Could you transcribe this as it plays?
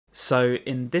So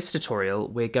in this tutorial,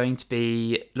 we're going to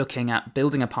be looking at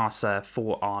building a parser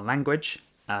for our language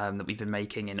that we've been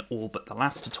making in all but the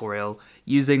last tutorial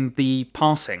using the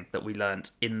parsing that we learnt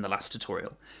in the last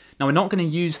tutorial. Now, we're not going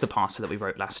to use the parser that we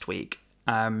wrote last week.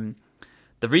 The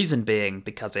reason being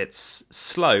because it's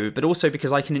slow, but also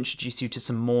because I can introduce you to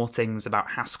some more things about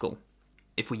Haskell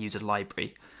if we use a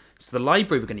library. So the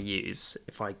library we're going to use,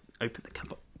 if I open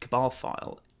the Cabal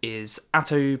file, is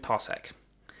attoparsec.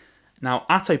 Now,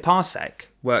 attoparsec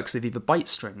works with either byte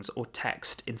strings or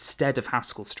text instead of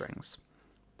Haskell strings.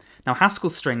 Now,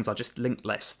 Haskell strings are just linked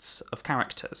lists of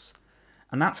characters,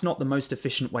 and that's not the most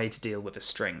efficient way to deal with a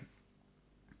string.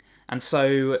 And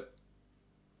so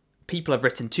people have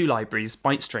written two libraries,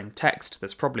 byte string, text,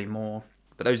 there's probably more,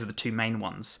 but those are the two main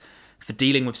ones, for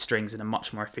dealing with strings in a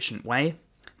much more efficient way.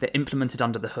 They're implemented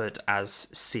under the hood as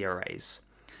C arrays.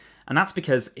 And that's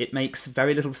because it makes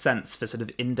very little sense for sort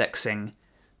of indexing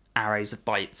arrays of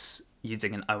bytes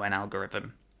using an ON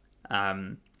algorithm.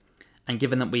 And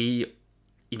given that we,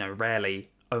 rarely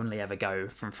only ever go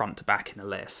from front to back in a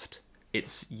list,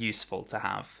 it's useful to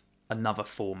have another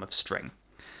form of string.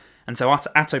 And so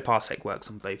attoparsec works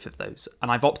on both of those.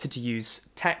 And I've opted to use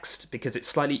text because it's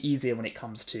slightly easier when it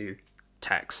comes to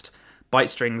text. Byte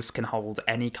strings can hold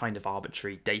any kind of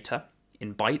arbitrary data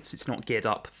in bytes. It's not geared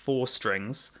up for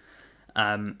strings.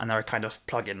 And there are kind of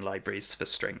plugin libraries for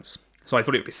strings. So I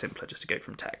thought it would be simpler just to go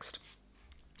from text.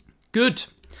 Good.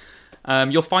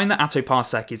 You'll find that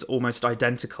attoparsec is almost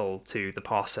identical to the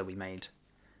parser we made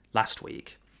last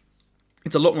week.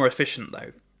 It's a lot more efficient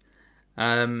though.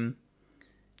 Yeah,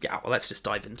 well, let's just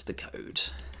dive into the code.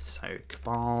 So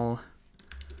cabal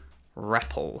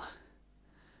REPL.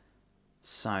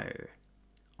 So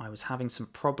I was having some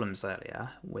problems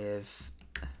earlier with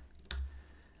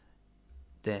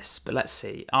this, but let's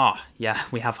see. Yeah,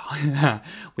 we have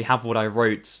we have what I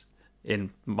wrote in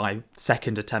my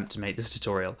second attempt to make this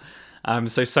tutorial.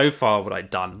 So far what I'd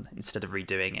done, instead of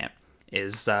redoing it,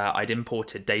 is I'd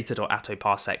imported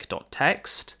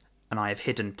data.attoparsec.text, and I have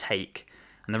hidden take.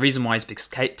 And the reason why is because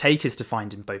take is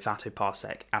defined in both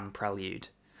attoparsec and prelude.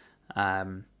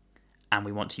 And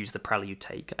we want to use the prelude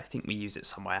take. I think we use it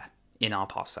somewhere in our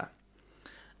parser.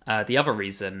 The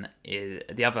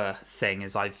other thing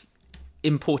is I've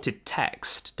imported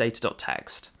text,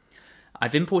 data.text.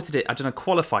 I've imported it, I've done a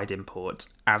qualified import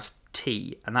as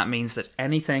T, and that means that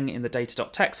anything in the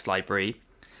data.text library,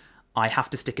 I have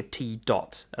to stick a T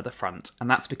dot at the front, and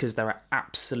that's because there are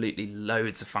absolutely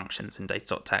loads of functions in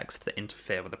data.text that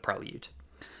interfere with the prelude.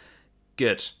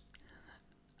 Good.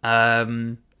 Yeah,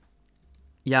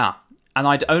 and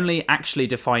I'd only actually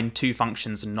defined two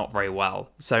functions and not very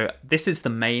well. So this is the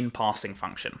main parsing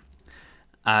function.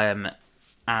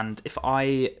 And if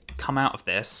I come out of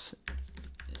this,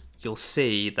 you'll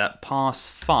see that parse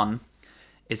fun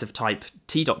is of type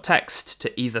t.text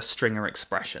to either string or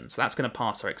expression. So that's going to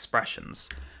parse our expressions.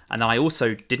 And I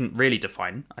also didn't really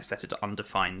define, I set it to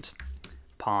undefined,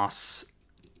 parse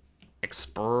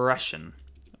expression.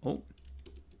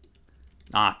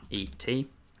 Et,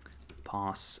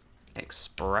 parse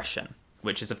expression,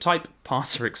 which is of type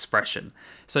parser expression.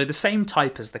 So the same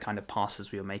type as the kind of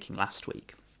parsers we were making last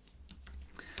week.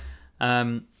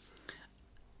 And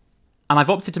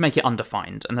I've opted to make it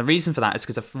undefined, and the reason for that is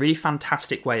because a really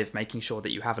fantastic way of making sure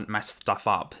that you haven't messed stuff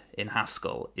up in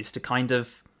Haskell is to kind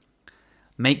of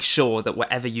make sure that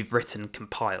whatever you've written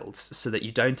compiles, so that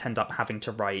you don't end up having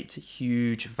to write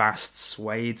huge, vast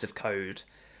swathes of code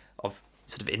of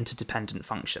sort of interdependent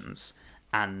functions,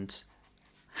 and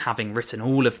having written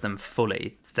all of them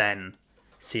fully, then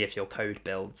see if your code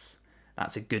builds.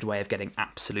 That's a good way of getting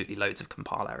absolutely loads of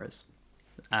compile errors.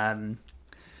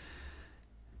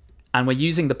 And we're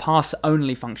using the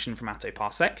parse-only function from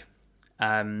attoparsec.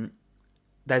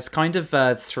 There's kind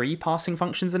of three parsing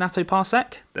functions in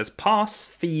attoparsec. There's parse,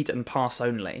 feed, and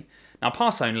parse-only. Now,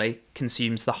 parse-only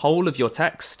consumes the whole of your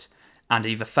text and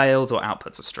either fails or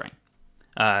outputs a string.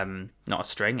 Not a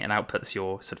string, it outputs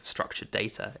your sort of structured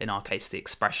data, in our case, the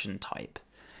expression type.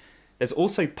 There's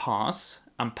also parse,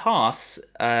 and parse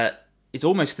is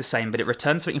almost the same, but it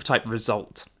returns something of type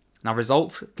result. Now,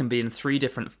 result can be in three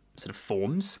different sort of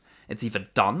forms. It's either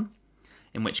done,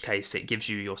 in which case it gives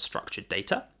you your structured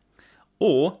data,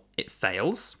 or it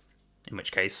fails, in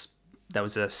which case there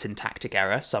was a syntactic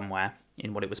error somewhere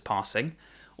in what it was parsing,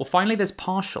 or finally there's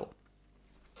partial.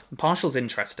 Partial's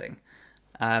interesting.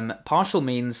 Partial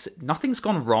means nothing's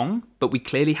gone wrong, but we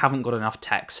clearly haven't got enough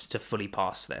text to fully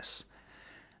parse this.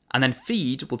 And then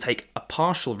feed will take a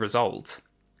partial result,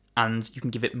 and you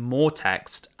can give it more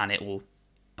text, and it will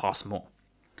parse more.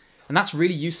 And that's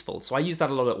really useful. So I use that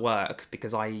a lot at work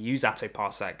because I use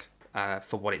attoparsec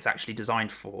for what it's actually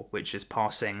designed for, which is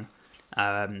parsing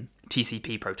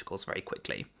TCP protocols very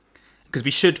quickly. Because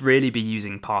we should really be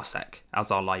using Parsec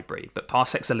as our library, but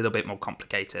Parsec's a little bit more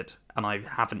complicated, and I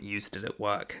haven't used it at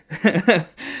work.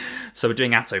 So we're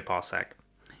doing Atto Parsec.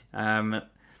 And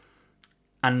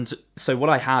so what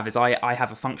I have is I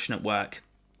have a function at work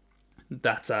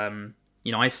that,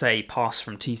 I say parse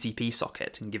from TCP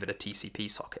socket and give it a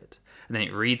TCP socket. And then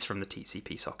it reads from the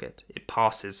TCP socket. It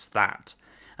parses that.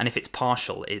 And if it's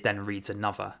partial, it then reads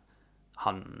another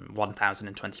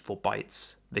 1024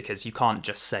 bytes, because you can't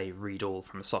just say read all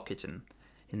from a socket in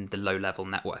the low-level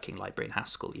networking library in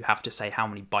Haskell. You have to say how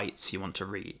many bytes you want to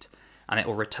read, and it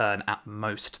will return at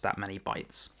most that many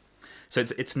bytes. So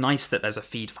it's nice that there's a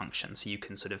feed function, so you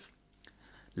can sort of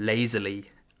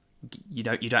lazily, you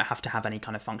don't have to have any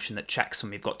kind of function that checks when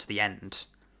we've got to the end.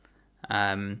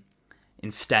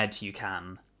 Instead, you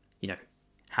can,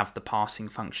 have the parsing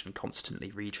function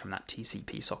constantly read from that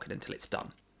TCP socket until it's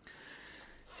done.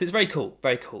 So it's very cool,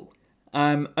 very cool.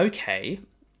 Okay,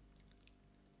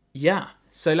 yeah.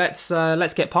 So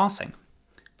let's get parsing.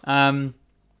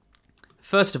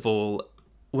 First of all,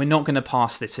 we're not going to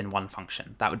parse this in one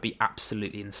function. That would be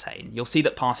absolutely insane. You'll see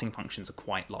that parsing functions are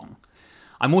quite long.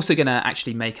 I'm also going to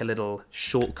actually make a little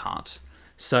shortcut.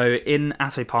 So in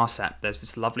Atto Parsec, there's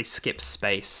this lovely skip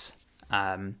space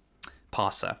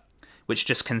parser, which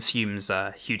just consumes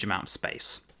a huge amount of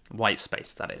space, white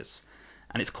space that is.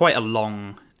 And it's quite a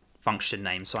long function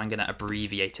name, so I'm going to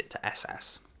abbreviate it to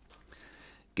SS.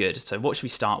 Good, so what should we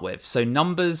start with? So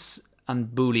numbers and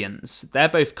booleans, they're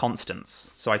both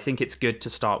constants, so I think it's good to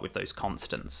start with those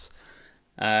constants.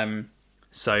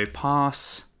 So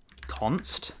parse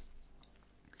const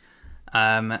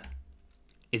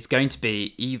is going to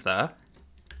be either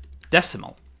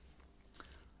decimal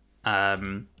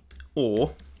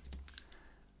or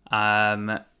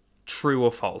true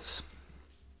or false.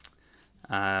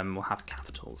 We'll have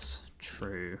capitals,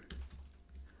 true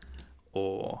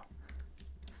or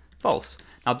false.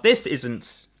 Now this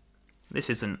isn't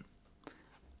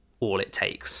all it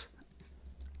takes.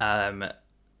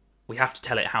 We have to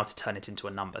tell it how to turn it into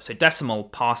a number. So decimal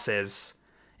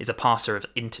is a parser of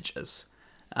integers.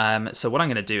 So what I'm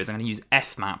going to do is I'm going to use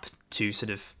fmap to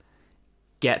sort of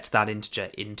get that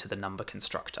integer into the number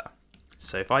constructor.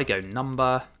 So if I go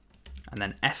number and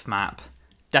then fmap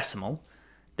decimal,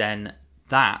 then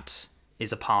that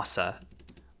is a parser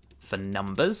for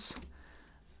numbers.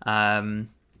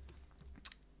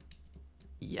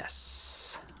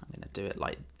 Yes, I'm going to do it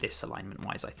like this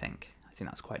alignment-wise, I think. I think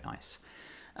that's quite nice.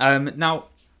 Now,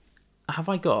 have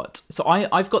I got... So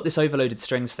I've got this overloaded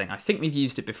strings thing. I think we've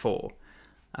used it before.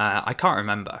 I can't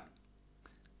remember.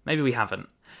 Maybe we haven't.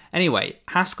 Anyway,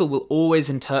 Haskell will always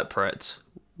interpret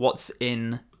what's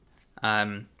in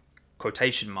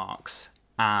quotation marks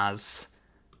as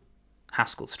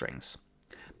Haskell strings.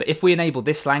 But if we enable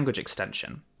this language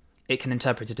extension, it can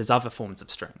interpret it as other forms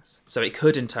of strings. So it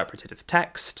could interpret it as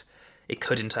text, it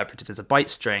could interpret it as a byte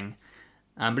string,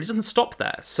 but it doesn't stop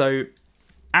there. So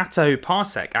Atto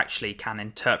Parsec actually can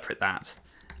interpret that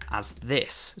as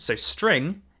this. So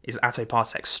string is Atto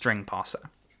Parsec's string parser.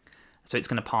 So it's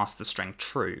going to parse the string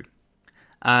true.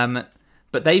 But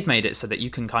they've made it so that you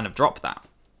can kind of drop that.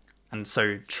 And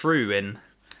so true in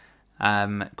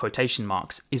quotation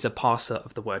marks is a parser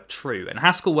of the word true. And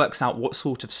Haskell works out what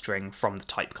sort of string from the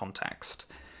type context.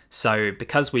 So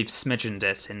because we've smidgened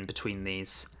it in between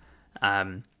these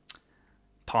parser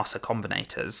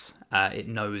combinators, it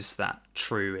knows that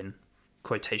true in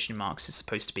quotation marks is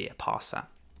supposed to be a parser.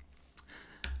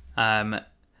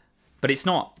 But it's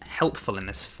not helpful in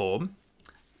this form.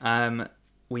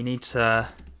 We need to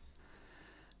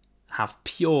have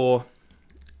pure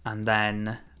and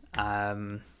then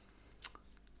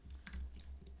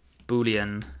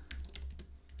Boolean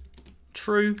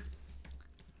true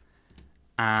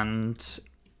and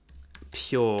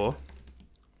pure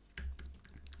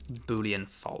Boolean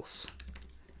false.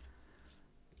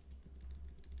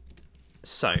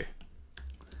 So,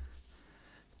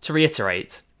 to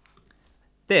reiterate,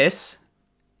 this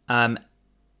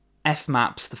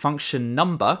fmaps the function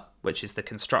number, which is the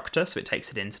constructor, so it takes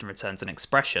it in and returns an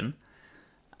expression,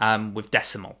 with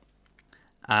decimal.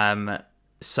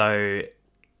 So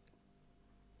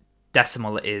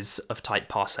decimal is of type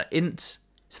parser int,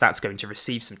 so that's going to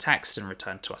receive some text and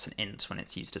return to us an int when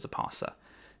it's used as a parser.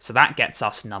 So that gets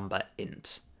us number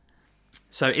int.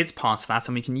 So it's parsed that,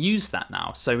 and we can use that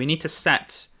now. So we need to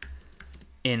set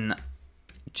in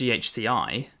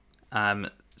GHCI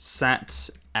set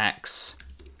x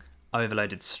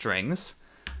overloaded strings,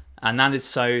 and that is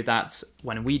so that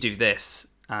when we do this,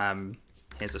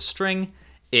 here's a string,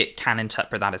 it can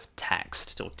interpret that as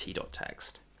text or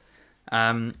t.text.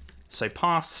 So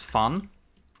parse fun,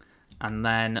 and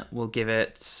then we'll give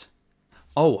it,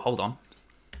 oh, hold on.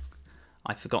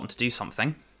 I've forgotten to do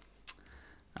something.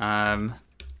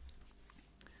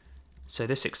 So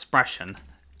this expression,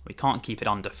 we can't keep it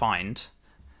undefined.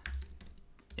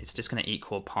 It's just going to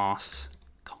equal parse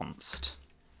const.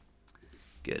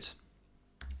 Good.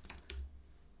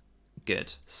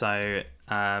 Good. So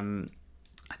I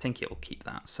think it will keep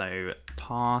that. So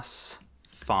parse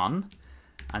fun,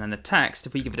 and then the text,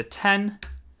 if we give it a 10,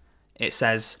 it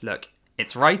says, look,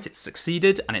 it's right, it's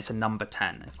succeeded, and it's a number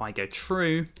 10. If I go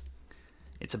true,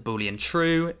 it's a Boolean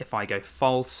true. If I go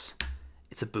false,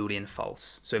 it's a Boolean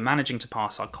false. So we're managing to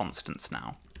parse our constants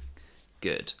now.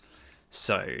 Good.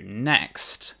 So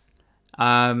next,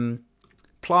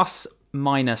 plus,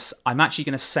 minus, I'm actually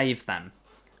going to save them.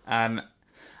 And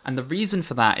the reason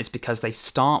for that is because they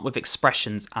start with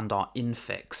expressions and are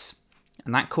infix.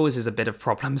 And that causes a bit of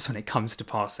problems when it comes to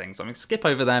parsing. So I'm going to skip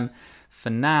over them for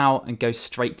now and go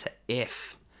straight to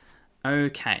if.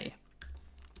 Okay.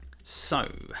 So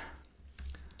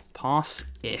parse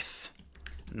if,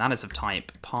 and that is of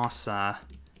type parser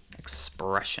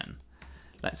expression.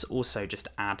 Let's also just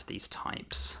add these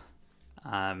types.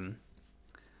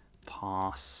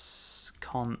 Parse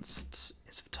const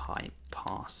is of type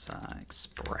parser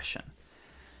expression.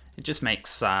 It just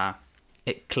makes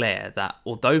it clear that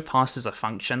although parsers are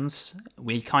functions,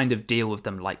 we kind of deal with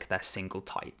them like they're single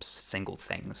types, single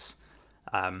things.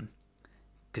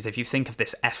 Because if you think of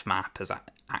this fmap as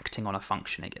acting on a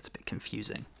function, it gets a bit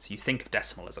confusing. So you think of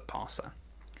decimal as a parser,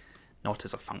 not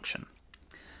as a function.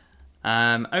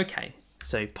 Okay,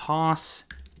 so parse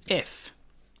if.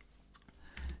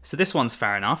 So this one's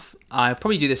fair enough. I'll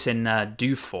probably do this in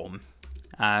do form.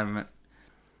 I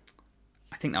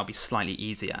think that'll be slightly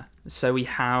easier. So we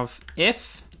have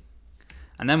if,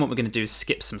 and then what we're going to do is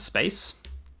skip some space.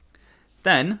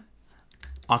 Then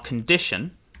our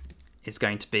condition is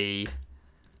going to be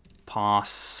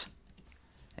parse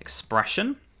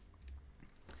expression,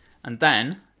 and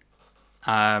then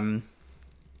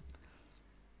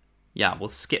yeah, we'll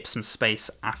skip some space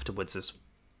afterwards as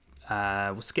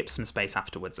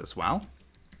well.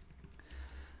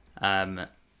 I'll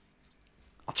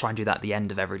try and do that at the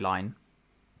end of every line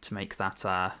to make that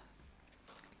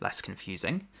less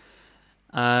confusing.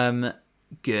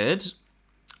 Good.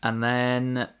 And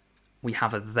then we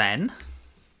have a then.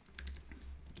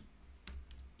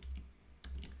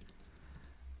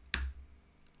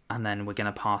 And then we're going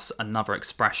to pass another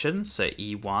expression. So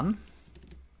E1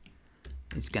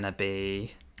 is going to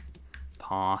be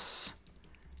parse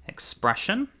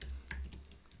expression.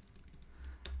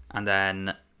 And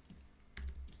then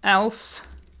else.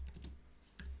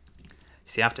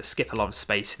 So you have to skip a lot of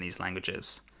space in these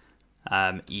languages.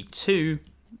 E2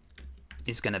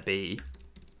 is going to be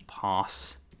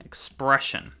parse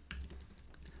expression.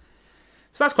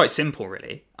 So that's quite simple,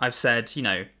 really. I've said, you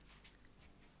know,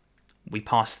 we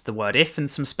pass the word if in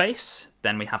some space,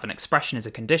 then we have an expression as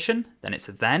a condition, then it's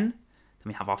a then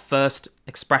we have our first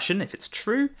expression if it's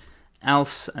true,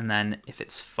 else, and then if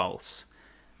it's false.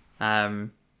 So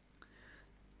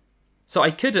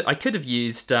I could have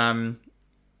used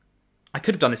I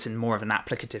could have done this in more of an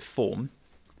applicative form.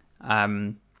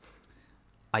 I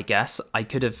guess I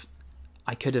could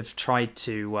have tried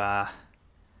to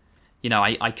you know,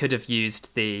 I could have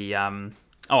used the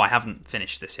oh, I haven't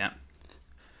finished this yet.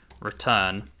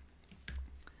 Return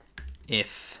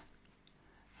if,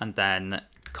 and then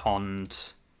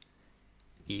cond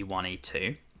E1,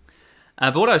 E2.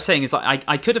 But what I was saying is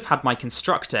I could have had my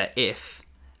constructor if,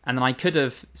 and then I could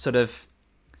have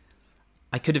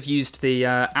used the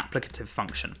applicative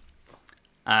function.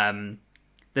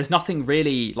 There's nothing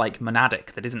really like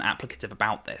monadic that isn't applicative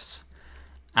about this.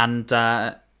 And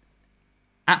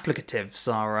applicatives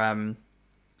are,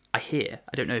 I hear,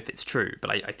 I don't know if it's true, but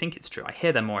I think it's true. I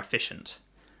hear they're more efficient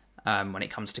when it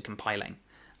comes to compiling.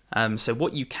 So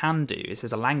what you can do is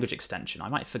there's a language extension. I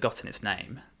might have forgotten its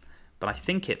name, but I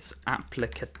think it's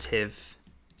applicative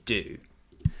do.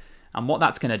 And what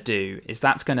that's going to do is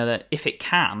that's going to, if it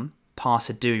can pass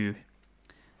a do,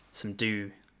 some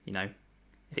do, you know,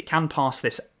 if it can pass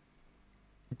this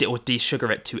or desugar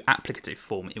it to applicative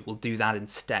form, it will do that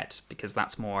instead because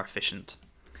that's more efficient.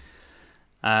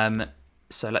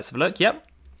 So let's have a look. Yep,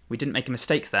 we didn't make a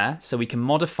mistake there. So we can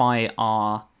modify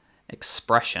our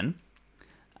expression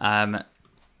to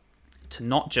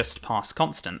not just pass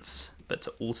constants, but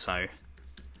to also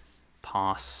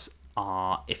pass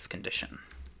our if condition.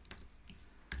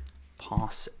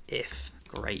 Pass if,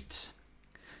 great.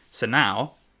 So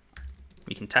now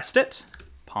we can test it,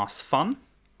 pass fun,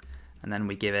 and then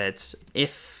we give it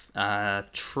if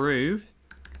true,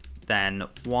 then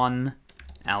 1,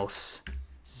 else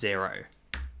 0.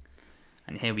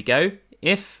 And here we go.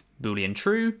 If Boolean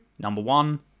true, number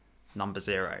 1, number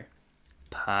 0.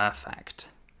 Perfect.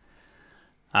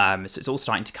 So it's all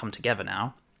starting to come together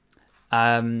now.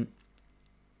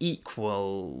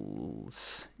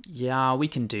 Equals. Yeah, we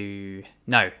can do...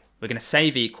 No, we're going to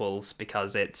save equals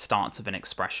because it starts with an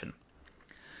expression.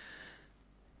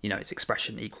 You know, it's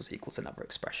expression equals another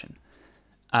expression.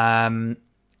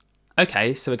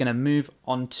 Okay, so we're going to move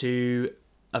on to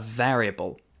a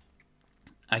variable.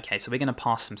 Okay, so we're going to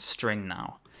pass some string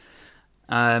now.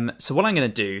 So what I'm going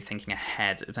to do, thinking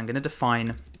ahead, is I'm going to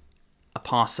define a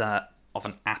parser of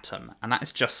an atom, and that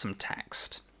is just some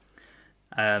text.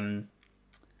 And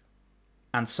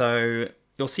so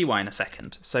you'll see why in a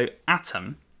second. So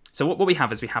atom, so what we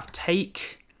have is we have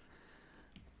take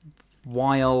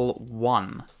while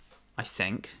 1, I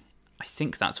think. I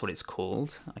think that's what it's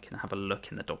called. I can have a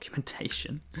look in the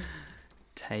documentation.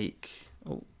 Take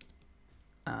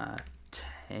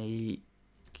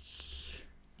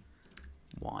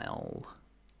while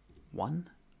 1.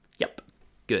 Yep,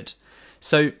 good.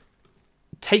 So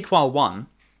take while 1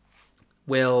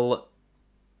 will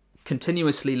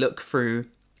continuously look through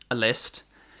a list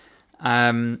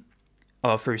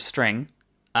or through string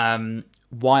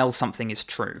while something is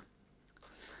true.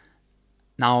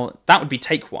 Now that would be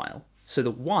take while. So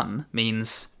the 1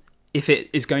 means if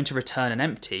it is going to return an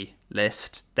empty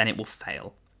list, then it will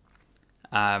fail.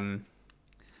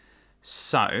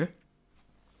 So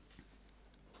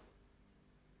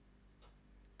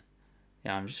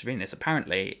yeah, I'm just reading this.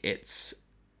 Apparently it's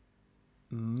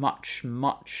much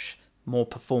more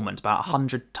performant, about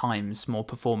 100 times more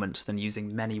performant than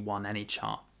using many one any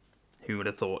char. Who would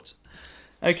have thought?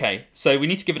 Okay, so we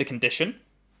need to give it a condition.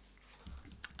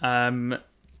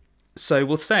 So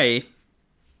we'll say,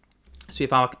 so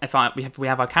if we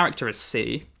have our character as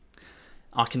C,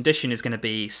 our condition is going to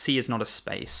be C is not a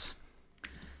space.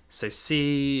 So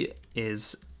C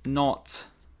is not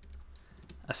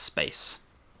a space.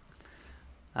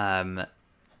 Okay,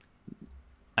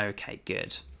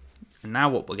 good. And now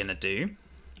what we're going to do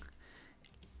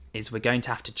is we're going to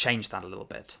have to change that a little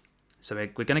bit. So we're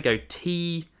going to go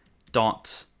t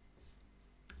dot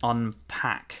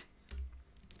unpack.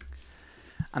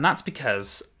 And that's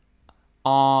because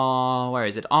our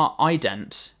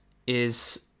ident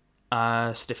is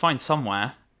defined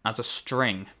somewhere as a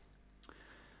string.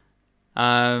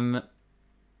 And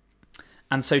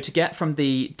so to get from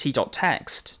the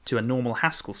t.text to a normal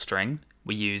Haskell string,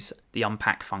 we use the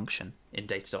unpack function in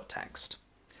data.text.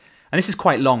 And this is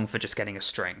quite long for just getting a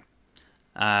string.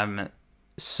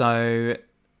 So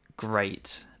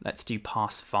great. Let's do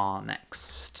parse var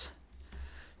next.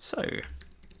 So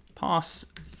parse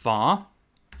var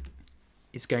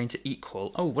is going to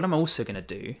equal... Oh, what I'm also going to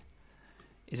do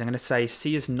is I'm going to say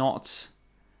C is not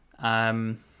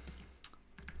a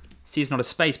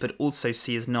space, but also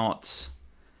C is not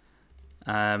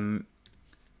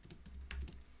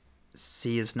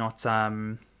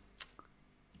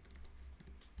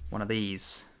one of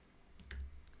these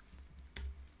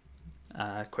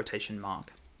quotation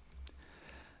mark.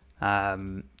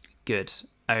 Good.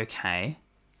 Okay.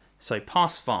 So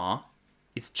parse var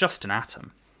is just an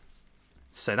atom.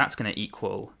 So that's going to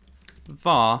equal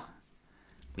var.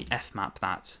 We fmap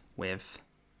that with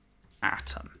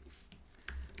atom.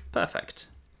 Perfect.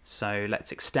 So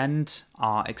let's extend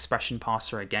our expression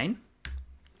parser again.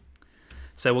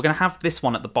 So we're going to have this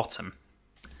one at the bottom.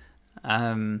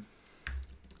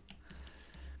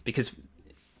 Because,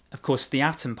 of course, the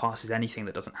atom parses anything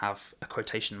that doesn't have a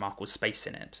quotation mark or space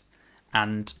in it.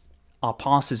 And our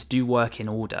parsers do work in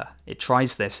order. It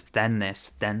tries this, then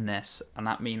this, then this. And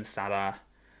that means that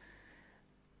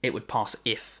it would parse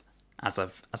if as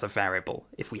a variable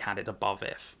if we had it above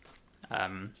if.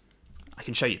 I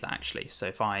can show you that actually. So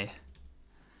if I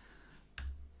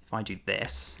do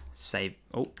this, save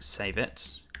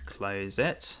it, close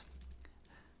it,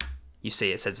 you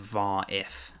see it says var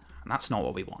if, and that's not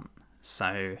what we want.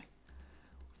 So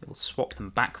we'll swap them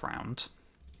back round,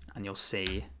 and you'll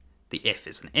see the if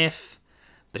is an if,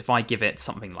 but if I give it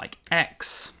something like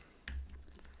x,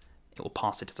 it will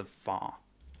pass it as a var.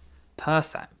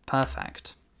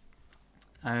 Perfect.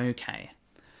 Okay.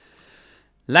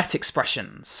 Let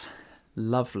expressions.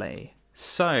 Lovely.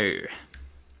 So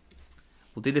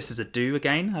we'll do this as a do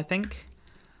again, I think.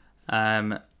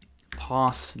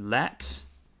 Parse let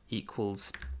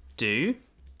equals do,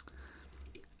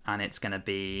 and it's going to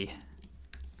be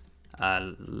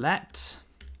let.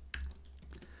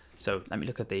 So let me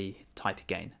look at the type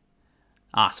again.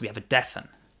 So we have a defen.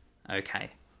 Okay.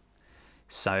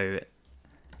 So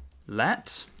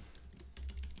let,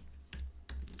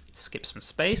 skip some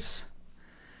space,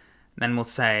 then we'll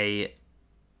say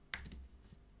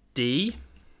D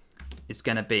is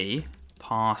going to be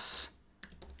parse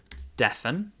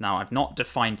defen. Now I've not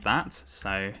defined that,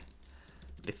 so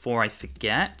before I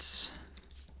forget,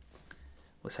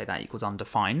 we'll say that equals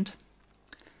undefined.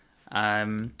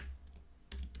 And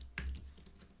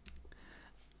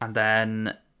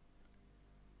then,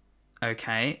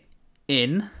 okay,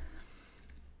 in,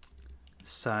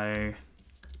 so,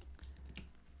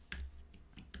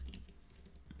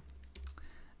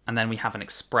 and then we have an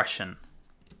expression.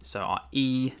 So our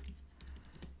E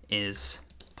is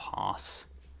parse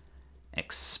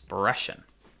expression.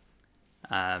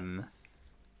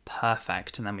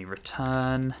 Perfect, and then we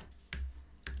return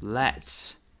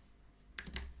let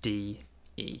DE.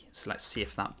 So let's see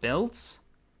if that builds.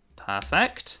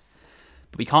 Perfect.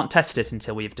 But we can't test it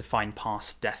until we've defined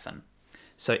parse defen.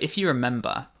 So if you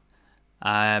remember,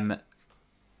 defen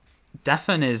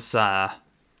is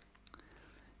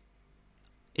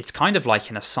it's kind of like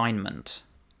an assignment,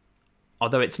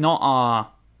 although it's not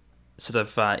our sort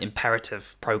of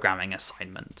imperative programming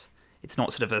assignment. It's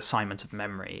not sort of an assignment of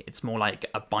memory. It's more like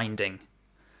a binding.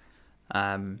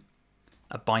 But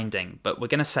we're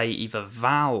going to say either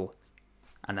val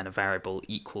and then a variable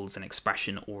equals an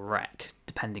expression or rec,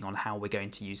 depending on how we're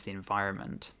going to use the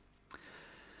environment.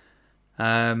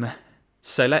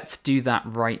 So let's do that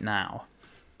right now.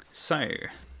 So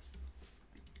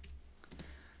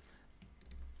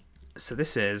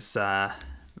this is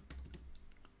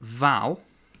val,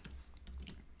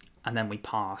 and then we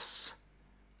pass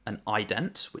an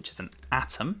ident, which is an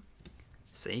atom.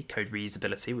 See, code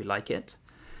reusability, we like it.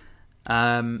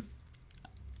 I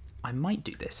might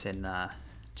do this in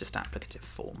just applicative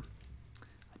form.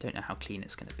 I don't know how clean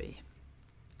it's going to be.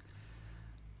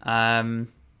 So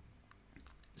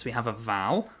we have a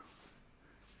val.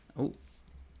 Oh,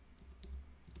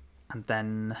 and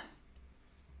then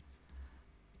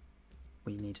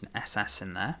we need an SS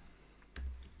in there.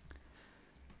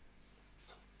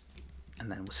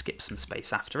 And then we'll skip some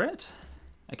space after it.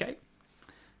 Okay,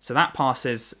 so that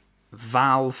passes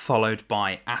val followed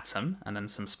by atom and then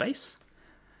some space.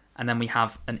 And then we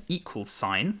have an equal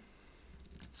sign.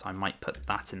 So I might put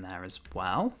that in there as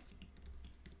well.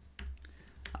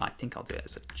 I think I'll do it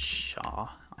as a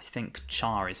char. I think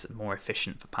char is more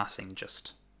efficient for passing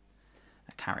just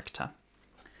a character.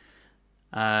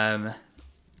 And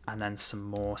then some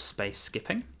more space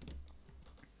skipping.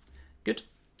 Good.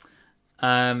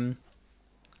 And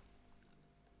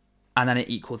then it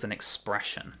equals an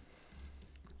expression.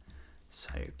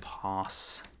 So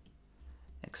parse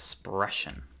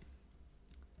expression.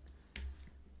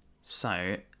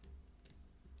 So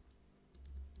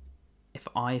if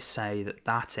I say that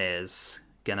that is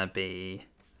gonna be,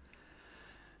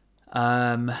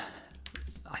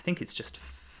 I think it's just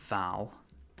val.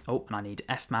 Oh, and I need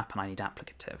fmap and I need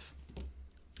applicative.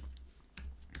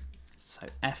 So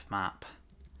fmap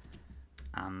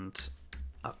and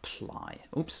apply.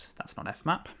 Oops, that's not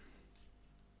fmap.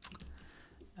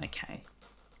 Okay,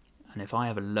 and if I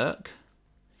have a look,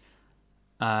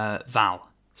 val.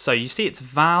 So you see it's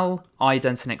val,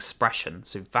 ident, and expression.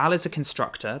 So val is a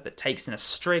constructor that takes in a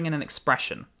string and an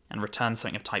expression and returns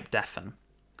something of type defen.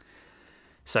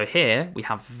 So here we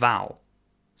have val.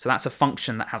 So that's a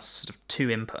function that has sort of two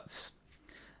inputs.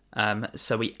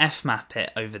 So we fmap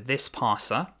it over this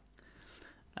parser,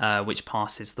 which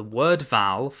passes the word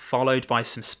val followed by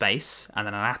some space and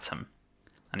then an atom.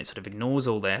 And it sort of ignores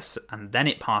all this, and then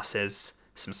it passes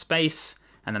some space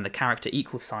and then the character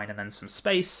equal sign and then some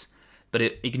space, but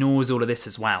it ignores all of this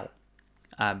as well.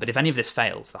 But if any of this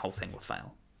fails, the whole thing will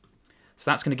fail. So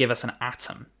that's going to give us an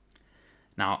atom.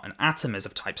 Now, an atom is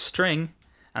of type string,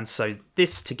 and so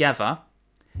this together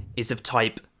is of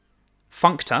type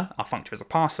functor. Our functor is a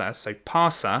parser, so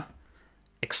parser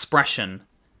expression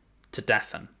to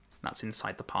defen. That's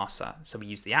inside the parser. So we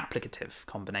use the applicative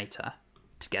combinator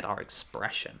to get our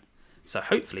expression. So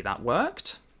hopefully that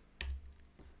worked.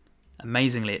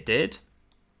 Amazingly it did.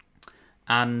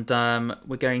 And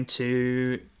we're going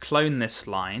to clone this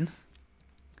line.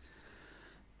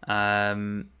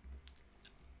 What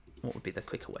would be the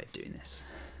quicker way of doing this?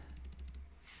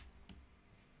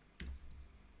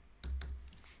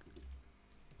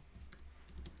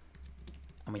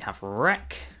 And we have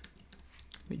rec,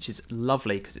 which is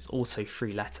lovely because it's also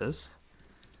 3 letters.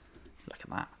 Look at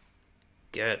that.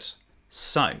 Good.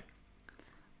 So,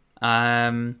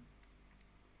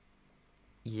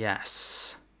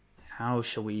 yes. How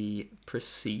shall we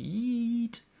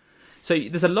proceed? So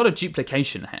there's a lot of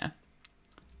duplication here.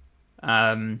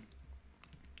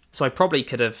 So I probably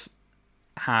could have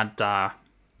had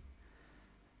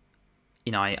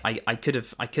you know, I could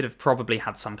have probably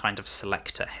had some kind of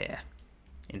selector here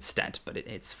instead, but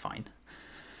it's fine.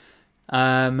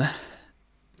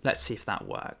 Let's see if that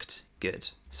worked. Good.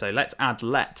 So let's add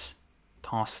let,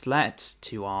 parse let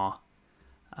to our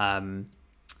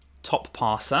top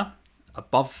parser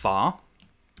above var.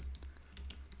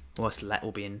 Whilst let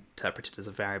will be interpreted as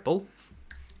a variable.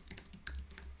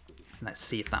 Let's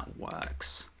see if that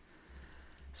works.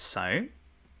 So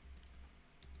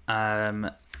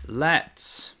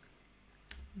let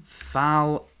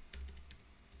val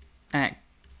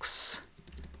x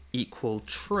equal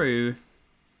true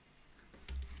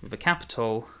with a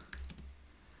capital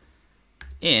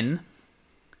in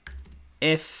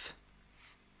if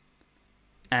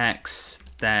x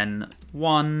then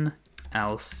 1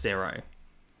 else 0.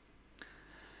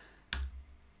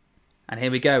 And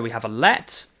here we go, we have a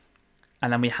let,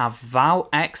 and then we have val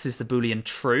x is the boolean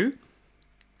true.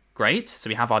 Great, so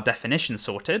we have our definition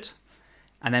sorted.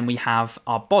 And then we have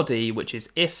our body, which is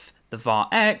if the var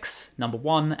x, number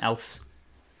 1, else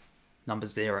number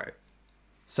 0.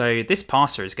 So this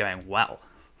parser is going well.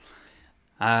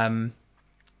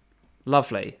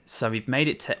 Lovely. So we've made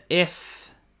it to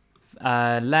if,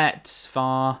 let,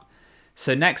 var.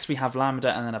 So next we have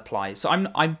lambda and then apply. So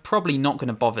I'm probably not going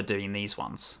to bother doing these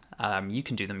ones. You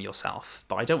can do them yourself,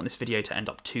 but I don't want this video to end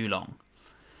up too long.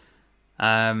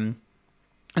 And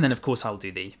then of course I'll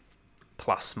do the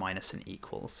plus, minus, and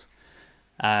equals.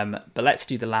 But let's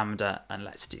do the lambda and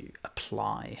let's do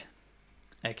apply.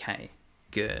 Okay,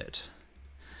 good.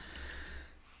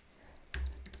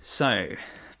 So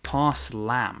parse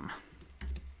lam.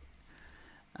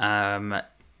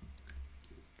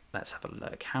 Let's have a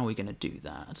look. How are we going to do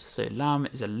that? So lam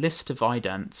is a list of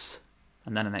idents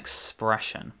and then an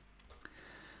expression.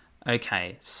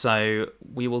 Okay, so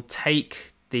we will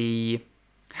take the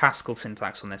Haskell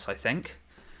syntax on this, I think.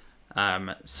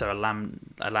 So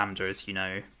a lambda is, you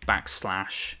know,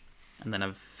 backslash and then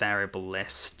a variable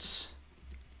list.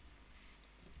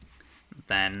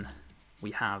 Then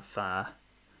we have an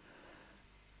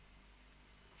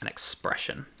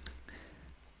expression.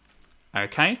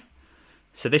 Okay,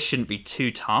 so this shouldn't be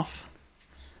too tough.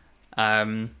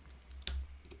 So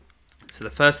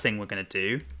the first thing we're going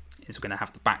to do is we're going to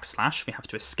have the backslash. We have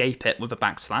to escape it with a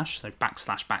backslash. So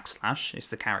backslash backslash is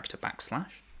the character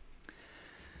backslash.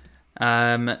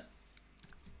 And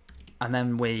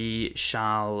then we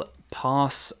shall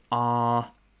parse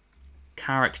our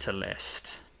character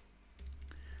list.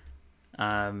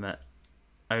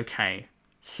 Okay,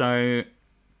 so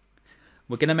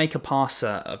we're going to make a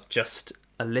parser of just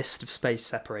a list of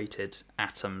space-separated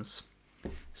atoms.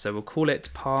 So we'll call it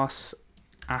parse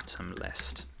atom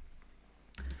list.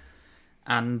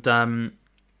 And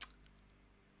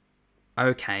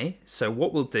okay, so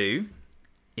what we'll do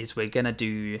is we're going to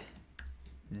do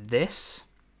this,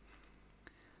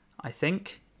 I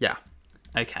think. Yeah,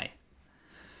 okay.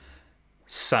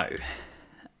 So,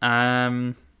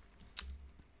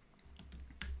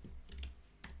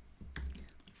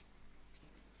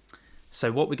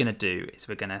 so what we're going to do is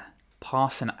we're going to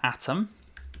parse an atom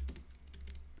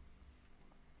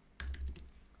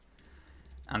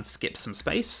and skip some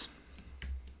space.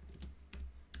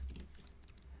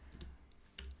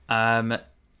 No,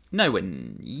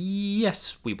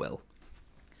 yes, we will.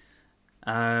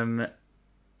 So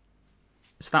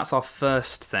that's our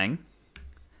first thing.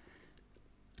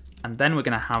 And then we're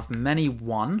going to have many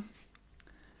one.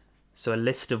 So a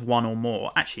list of one or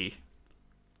more. Actually,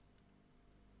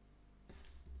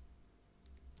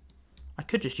 I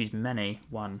could just use many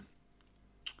one.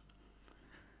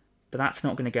 But that's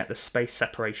not going to get the space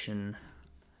separation.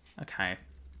 Okay.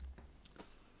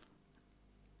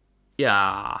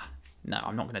 Yeah. No,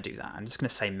 I'm not going to do that. I'm just going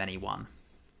to say many one.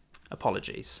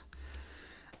 Apologies.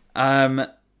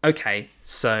 Okay,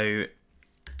 so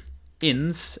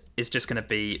ins is just going to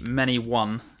be many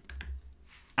one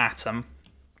atom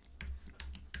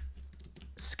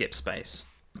skip space.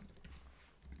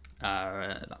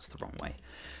 That's the wrong way.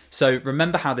 So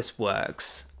remember how this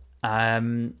works.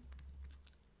 Remember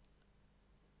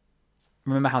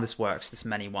how this works, this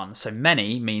many one. So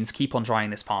many means keep on trying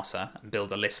this parser and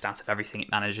build a list out of everything it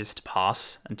manages to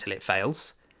parse until it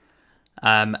fails.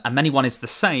 And many one is the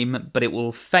same, but it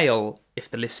will fail if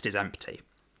the list is empty.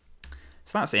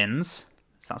 So that's ins,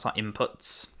 so that's our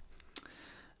inputs.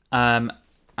 And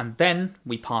then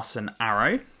we pass an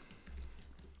arrow,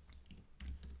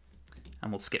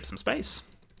 and we'll skip some space.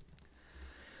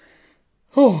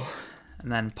 And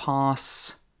then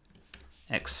pass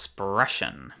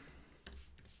expression.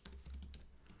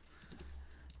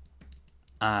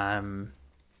 And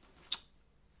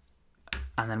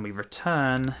then we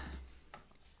return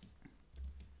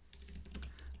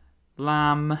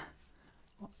lam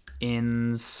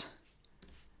ins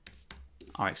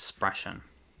our expression.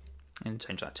 I'm going to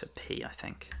change that to a p, I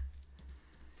think.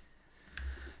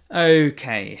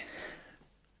 Okay.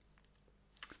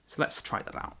 So let's try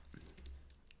that out.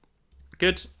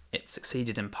 Good. It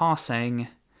succeeded in parsing.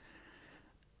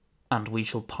 And we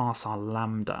shall pass our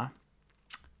lambda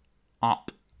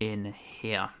up in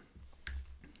here.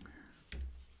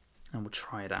 And we'll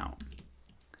try it out.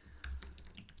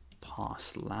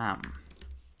 Parse lam.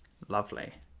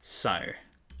 Lovely. So,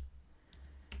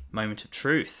 moment of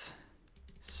truth.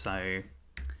 So,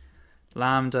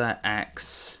 lambda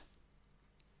x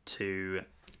to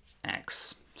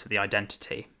x. So the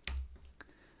identity.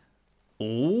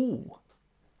 Ooh.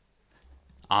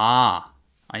 Ah.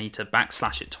 I need to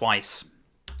backslash it twice.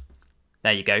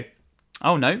 There you go.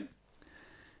 Oh, no.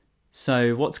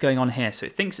 So what's going on here? So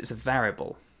it thinks it's a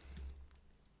variable.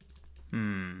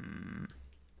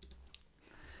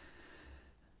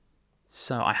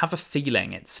 So I have a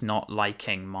feeling it's not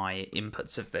liking my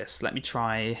inputs of this. Let me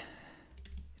try,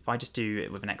 if I just do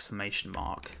it with an exclamation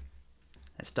mark,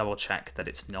 let's double check that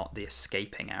it's not the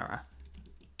escaping error.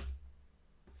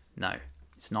 No,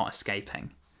 it's not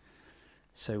escaping.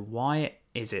 So why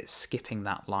is it skipping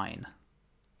that line?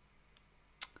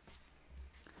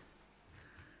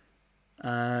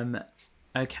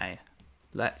 Okay,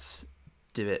 let's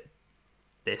do it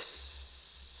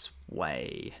this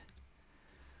way.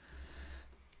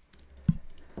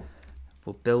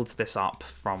 We'll build this up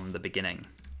from the beginning.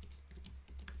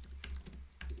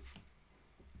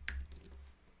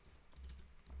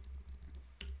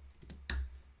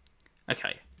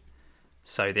 Okay,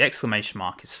 so the exclamation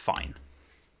mark is fine.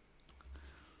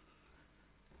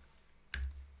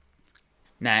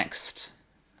 Next,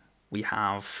 we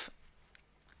have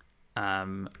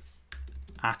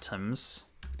atoms.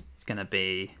 It's going to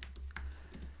be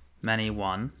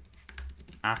many1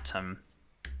 atom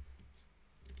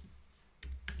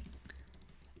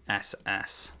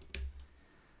SS,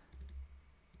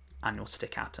 and you'll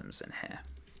stick atoms in here.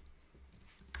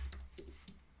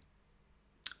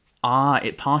 Ah,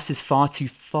 it passes far too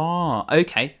far.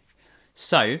 Okay,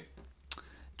 so do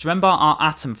you remember our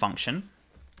atom function?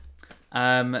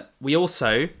 We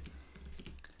also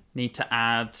need to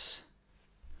add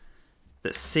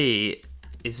that C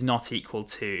is not equal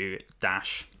to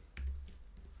dash.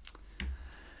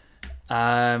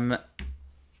 But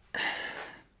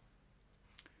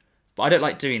I don't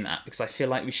like doing that because I feel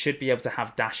like we should be able to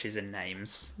have dashes in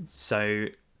names. So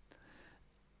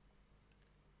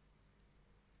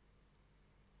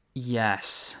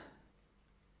yes.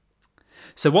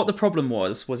 So what the problem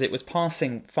was it was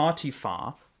passing far too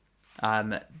far.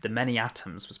 The many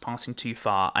atoms was passing too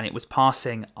far, and it was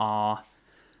passing our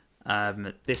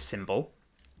this symbol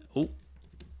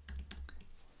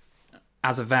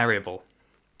as a variable,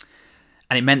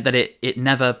 and it meant that it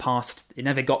never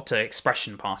got to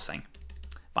expression passing.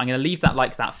 But I'm going to leave that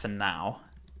like that for now.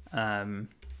 I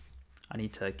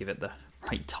need to give it the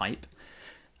right type,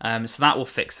 so that will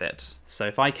fix it. So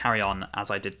if I carry on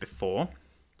as I did before,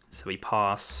 so we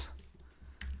pass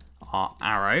our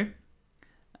arrow,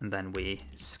 and then we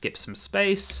skip some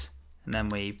space, and then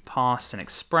we pass an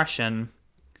expression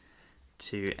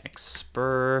to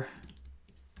expr,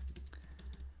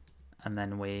 and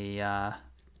then we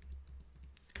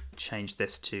change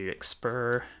this to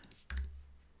expr.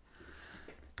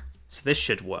 So this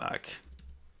should work.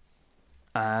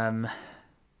 Yeah.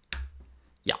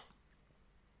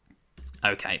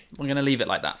 Okay, we're going to leave it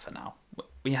like that for now.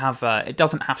 We have, it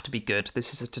doesn't have to be good.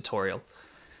 This is a tutorial.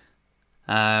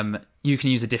 You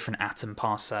can use a different atom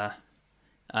parser.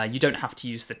 You don't have to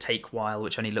use the take while,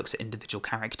 which only looks at individual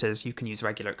characters. You can use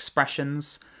regular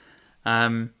expressions.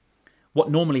 What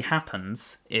normally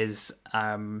happens is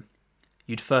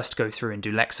you'd first go through and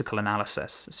do lexical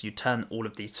analysis. So you turn all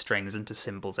of these strings into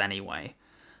symbols anyway.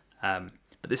 But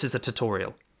this is a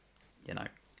tutorial, you know.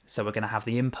 So we're going to have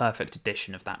the imperfect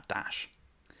addition of that dash.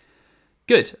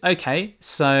 Good. Okay,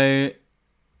 so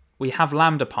we have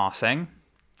lambda parsing.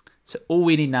 So all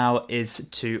we need now is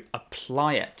to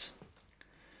apply it.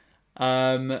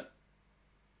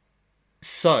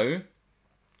 So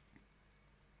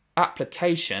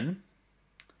application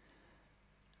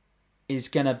is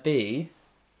going to be,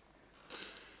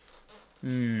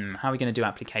 how are we going to do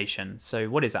application? So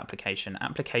what is application?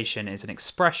 Application is an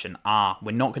expression.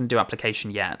 We're not going to do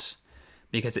application yet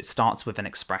because it starts with an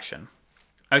expression.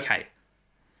 Okay.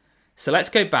 So let's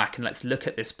go back and let's look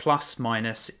at this plus,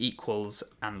 minus, equals,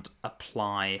 and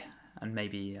apply. And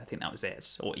maybe, I think that was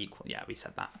it. Or equal, yeah, we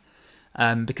said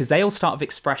that. Because they all start with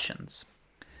expressions.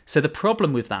 So the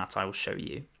problem with that, I will show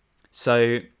you.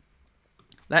 So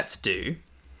let's do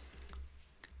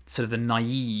sort of the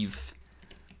naive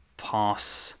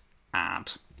parse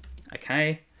add.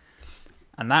 Okay,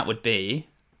 and that would be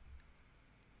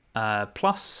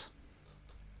plus,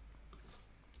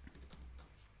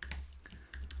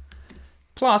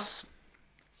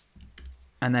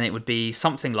 and then it would be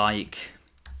something like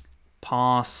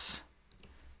parse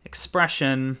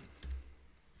expression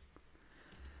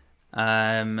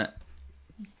I'm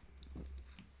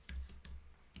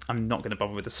not going to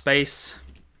bother with the space.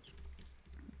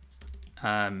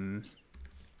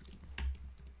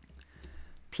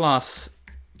 Plus,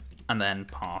 and then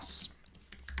parse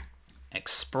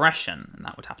expression, and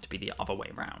that would have to be the other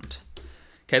way around.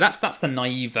 Okay, that's the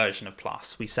naive version of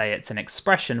plus. We say it's an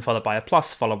expression followed by a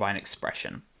plus followed by an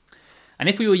expression. And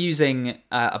if we were using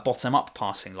a bottom-up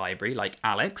parsing library like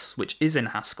Alex, which is in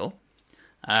Haskell,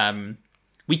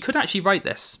 we could actually write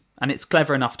this, and it's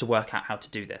clever enough to work out how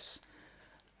to do this.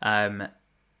 Yeah.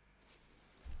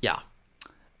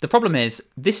 The problem is,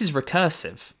 this is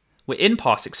recursive. We're in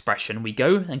parse expression, we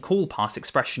go and call parse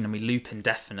expression, and we loop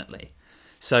indefinitely.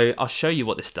 So I'll show you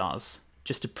what this does,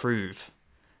 just to prove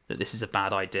that this is a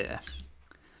bad idea.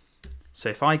 So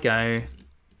if I go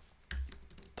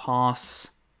parse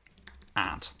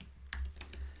add,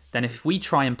 then if we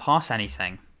try and parse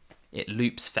anything, it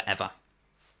loops forever.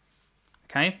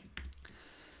 Okay?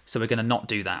 So we're going to not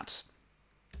do that.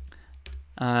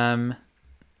 We're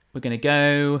going to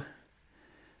go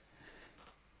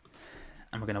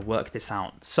and we're going to work this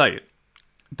out. So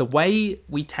the way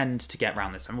we tend to get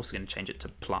around this, I'm also going to change it to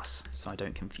plus so I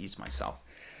don't confuse myself.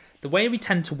 The way we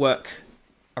tend to work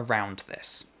around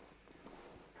this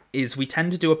is we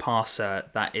tend to do a parser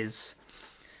that is,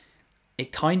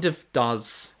 it kind of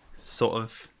does sort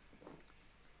of,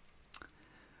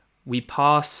 we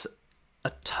parse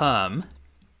a term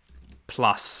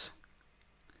plus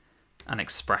an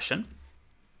expression,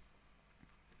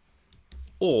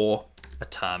 or a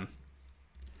term.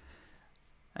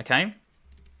 Okay?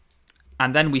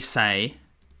 And then we say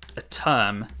a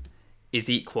term is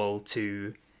equal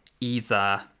to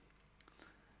either,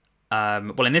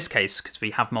 well, in this case, because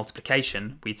we have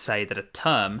multiplication, we'd say that a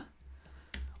term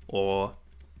or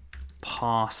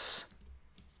parse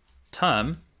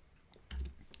term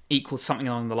equals something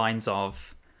along the lines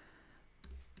of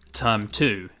term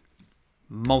 2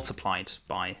 multiplied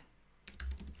by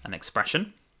an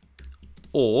expression,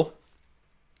 or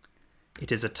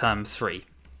it is a term 3.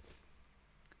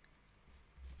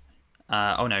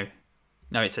 Oh no,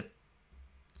 it's a,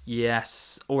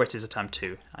 yes, or it is a term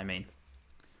 2, I mean.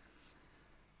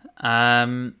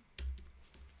 And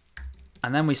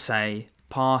then we say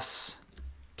parse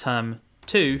term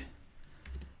 2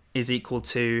 is equal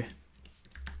to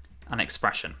an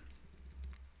expression,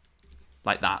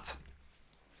 like that.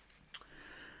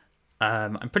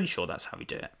 I'm pretty sure that's how we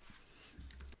do it.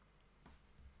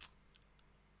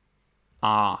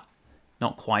 Not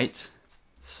quite.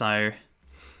 So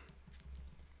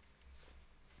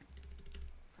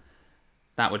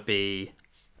that would be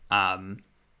a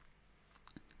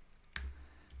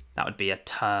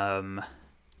term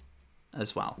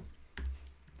as well.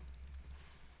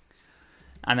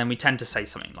 And then we tend to say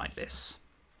something like this.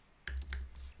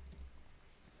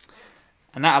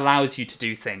 And that allows you to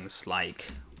do things like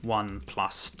 1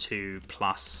 plus 2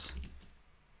 plus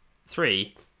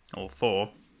 3, or 4,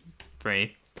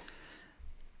 3.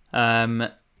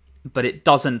 But it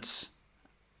doesn't,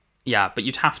 but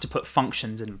you'd have to put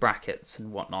functions in brackets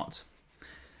and whatnot.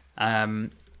 But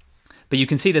you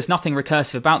can see there's nothing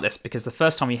recursive about this, because the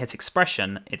first time we hit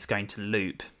expression, it's going to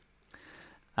loop.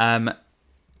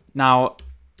 Now,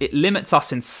 it limits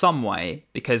us in some way,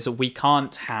 because we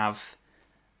can't have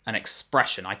an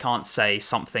expression. I can't say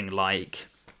something like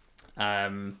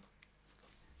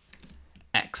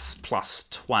x plus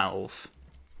 12.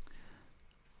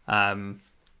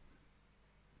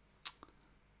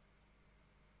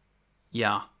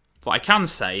 Yeah, but I can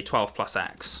say 12 plus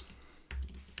x.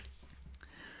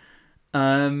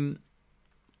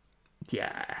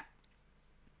 Yeah.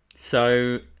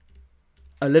 So,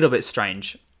 a little bit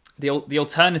strange. The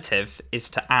alternative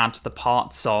is to add the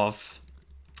parts of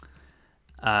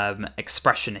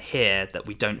expression here that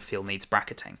we don't feel needs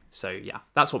bracketing. So yeah,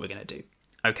 that's what we're going to do.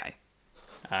 Okay.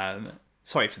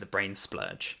 Sorry for the brain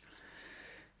splurge.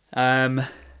 But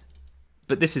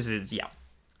this is, yeah.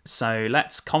 So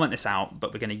let's comment this out,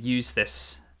 but we're going to use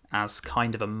this as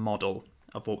kind of a model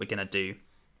of what we're going to do.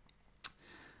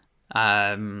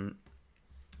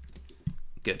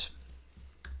 Good.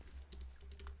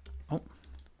 Oh.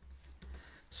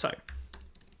 So,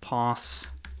 parse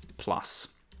plus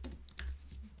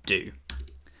do.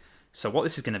 So what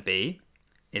this is going to be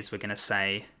is we're going to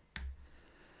say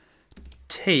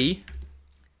t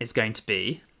is going to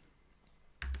be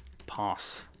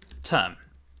parse term,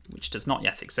 which does not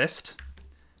yet exist.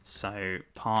 So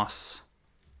parse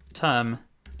term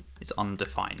is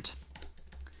undefined.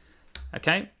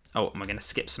 Okay. Oh, and we're going to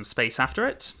skip some space after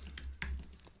it.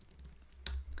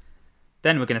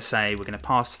 Then we're going to say we're going to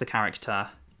pass the character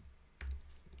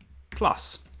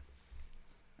plus.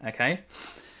 Okay.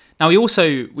 Now we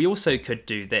also could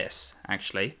do this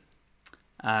actually.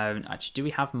 Actually, do we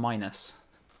have minus?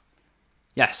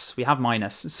 Yes, we have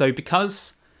minus. So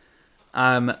because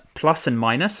plus and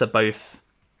minus are both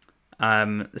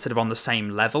sort of on the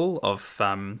same level of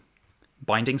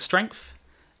binding strength,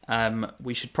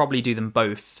 we should probably do them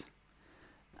both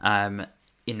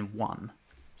in one.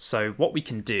 So what we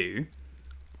can do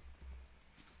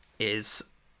is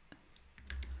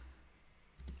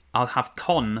I'll have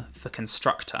con for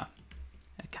constructor.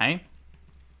 Okay.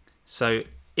 So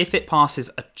if it passes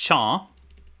a char,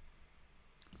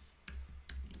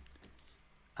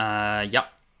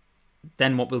 yep,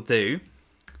 then what we'll do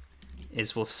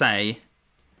is we'll say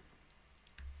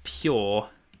pure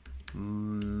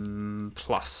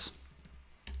plus.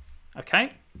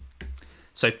 Okay.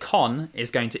 So con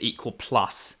is going to equal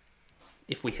plus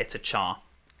if we hit a char.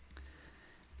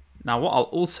 Now what I'll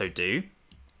also do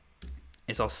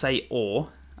is I'll say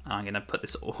or, and I'm going to put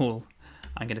this all,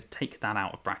 I'm going to take that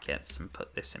out of brackets and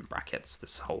put this in brackets,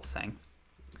 this whole thing.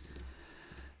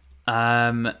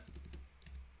 And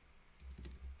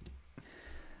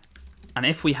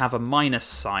if we have a minus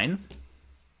sign,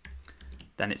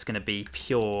 then it's going to be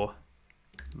pure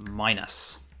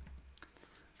minus.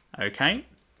 Okay.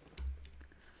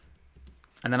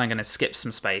 And then I'm going to skip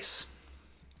some space.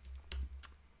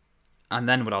 And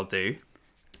then what I'll do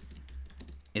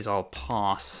is I'll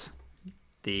pass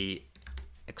the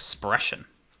expression.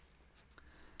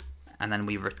 And then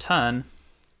we return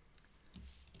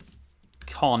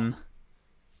con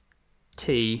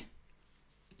t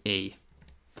e.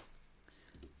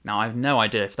 Now I have no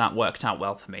idea if that worked out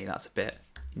well for me. That's a bit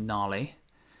gnarly.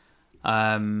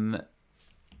 Let's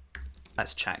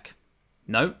check.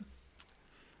 No.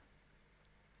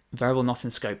 Variable not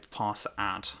in scope, parse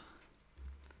add.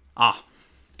 Ah.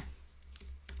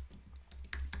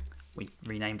 We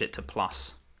renamed it to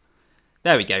plus.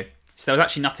 There we go. So there was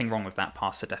actually nothing wrong with that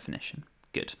parser definition.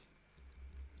 Good.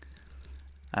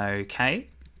 Okay.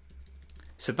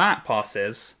 So that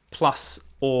passes plus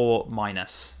or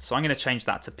minus. So I'm going to change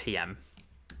that to PM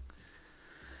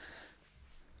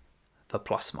for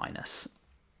plus minus.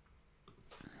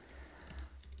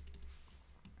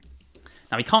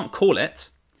 Now we can't call it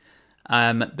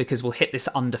because we'll hit this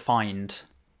undefined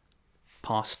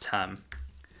parse term.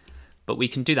 But we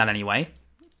can do that anyway.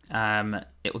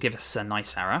 It will give us a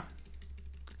nice error.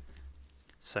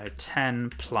 So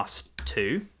 10 plus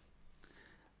 2.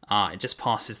 It just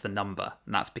passes the number,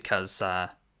 and that's because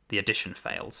the addition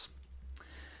fails.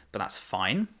 But that's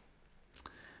fine.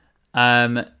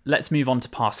 Let's move on to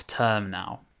parse term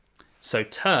now. So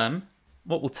term,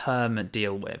 what will term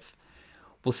deal with?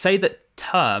 We'll say that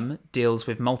term deals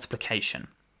with multiplication.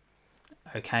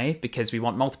 Okay, because we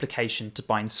want multiplication to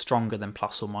bind stronger than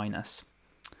plus or minus.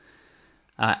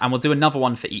 And we'll do another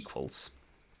one for equals.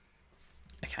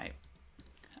 Okay.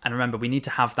 And remember, we need to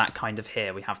have that kind of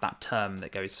here. We have that term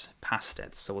that goes past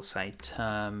it. So we'll say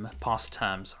term, parse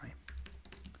term, sorry.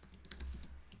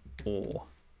 Or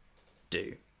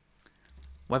do.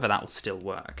 Whether that will still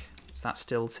work. Is that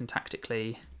still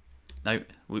syntactically? No,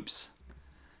 whoops.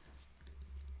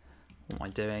 What am I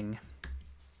doing?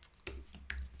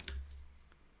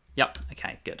 Yep,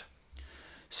 okay, good.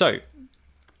 So,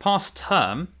 parse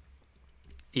term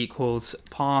equals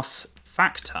parse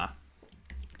factor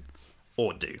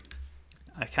or do.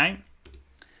 Okay?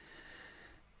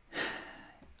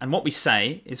 And what we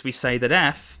say is we say that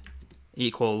f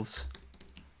equals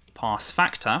parse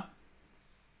factor.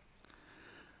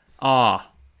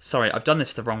 Sorry, I've done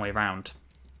this the wrong way around.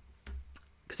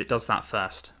 Because it does that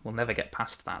first. We'll never get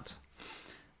past that.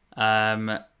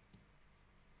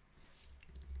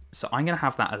 So I'm going to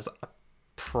have that as a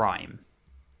prime.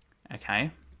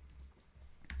 Okay?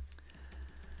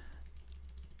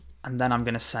 And then I'm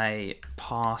going to say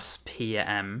parse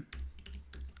PM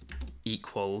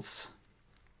equals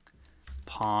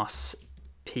parse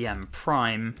PM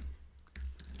prime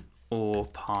or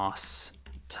parse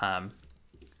term.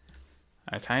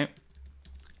 Okay?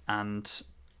 And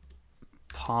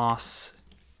parse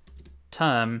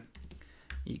term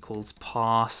equals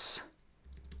parse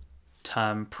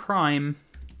term prime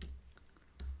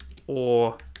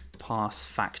or parse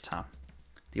factor.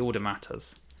 The order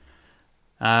matters.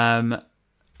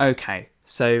 Okay,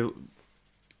 so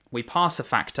we pass a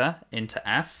factor into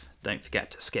f. Don't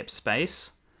forget to skip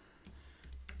space.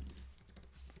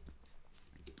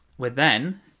 we're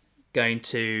then going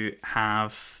to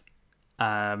have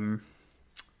the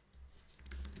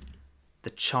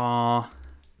char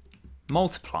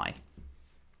multiply,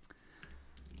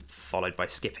 followed by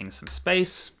skipping some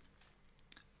space.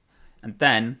 And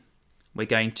then we're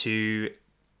going to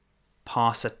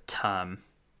pass a term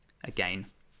again.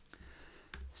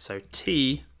 So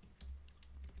t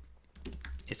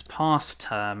is pass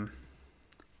term,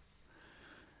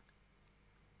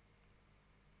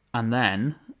 and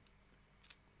then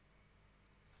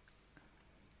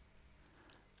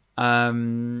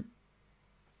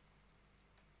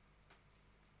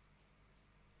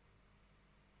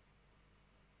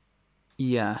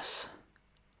yes,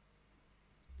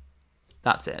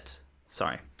 that's it.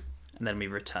 Sorry. And then we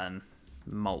return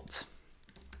mult.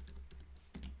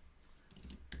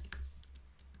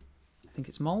 I think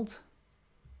it's mult.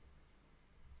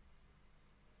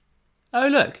 Oh,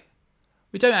 look.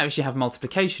 We don't actually have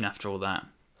multiplication after all that.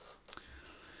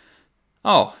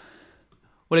 Oh.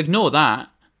 Well, ignore that.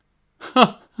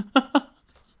 I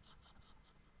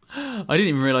didn't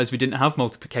even realise we didn't have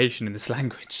multiplication in this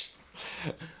language.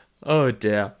 Oh,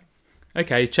 dear.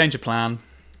 Okay, change of plan.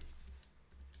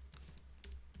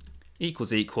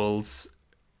 Equals equals.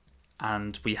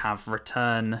 And we have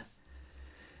return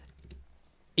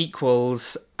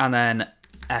equals and then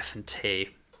f and t.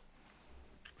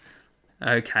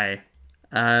 Okay.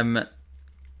 And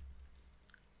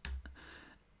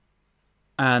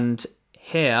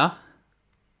here,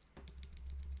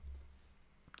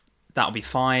 that'll be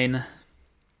fine.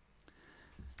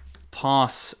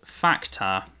 Parse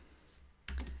factor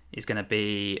is going to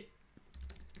be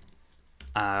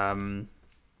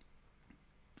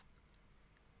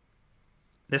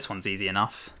this one's easy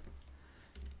enough.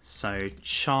 So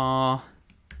char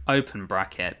open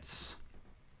brackets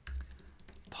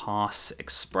parse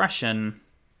expression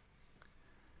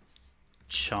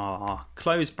char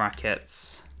close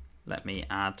brackets. Let me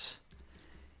add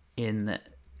in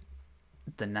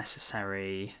the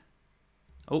necessary,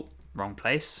 oh, wrong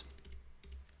place.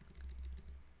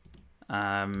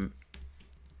 Add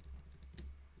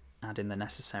in the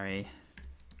necessary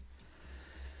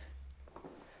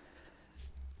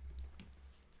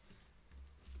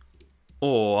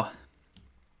or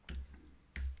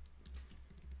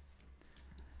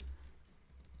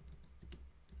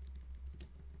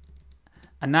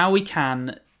and now we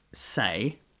can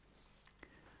say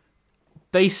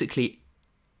basically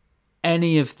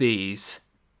any of these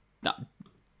that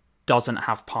doesn't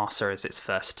have parser as its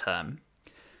first term.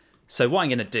 So what I'm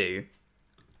going to do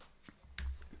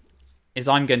is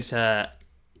I'm going to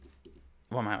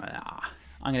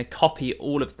copy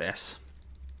all of this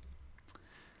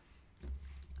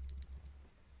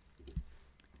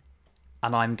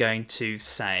and I'm going to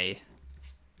say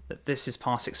that this is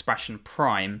parse expression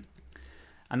prime,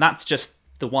 and that's just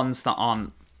the ones that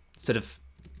aren't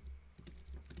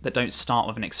that don't start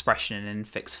with an expression in an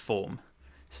infix form.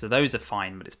 So those are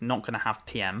fine, but it's not going to have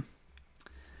PM.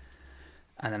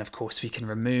 And then of course we can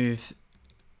remove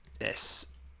this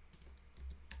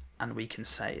and we can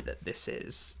say that this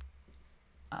is,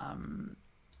 I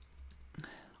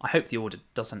hope the order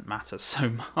doesn't matter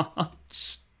so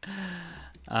much.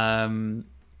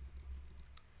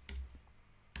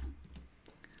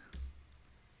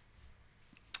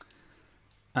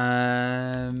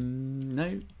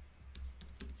 No.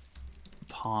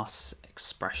 Parse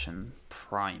expression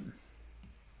prime.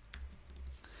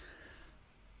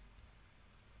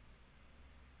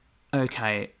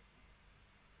 Okay.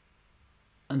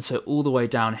 And so all the way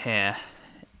down here,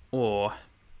 or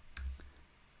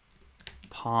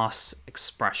parse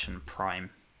expression prime.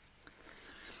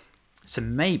 So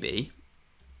maybe,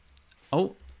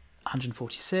 oh,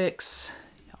 146.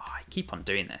 Oh, I keep on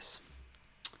doing this.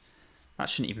 That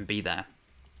shouldn't even be there.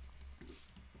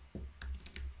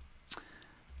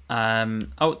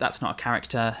 Oh, that's not a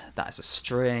character. That is a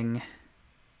string.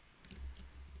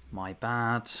 My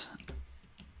bad.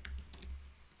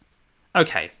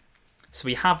 Okay, so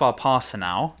we have our parser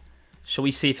now. Shall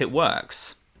we see if it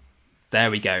works?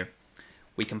 There we go.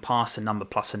 We can parse a number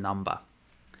plus a number.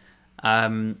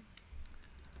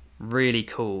 Really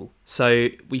cool. So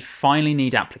we finally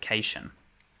need application,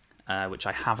 which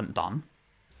I haven't done.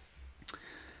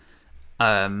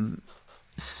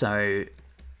 So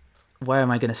where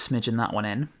am I going to smidgen that one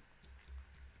in?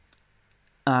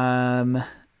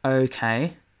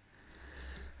 Okay.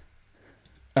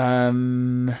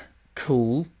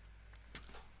 Cool.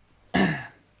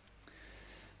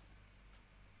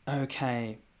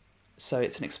 Okay. So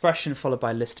it's an expression followed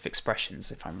by a list of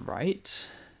expressions, if I'm right.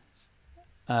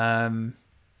 And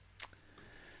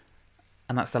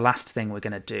that's the last thing we're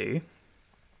going to do.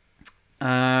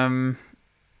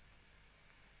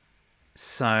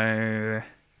 So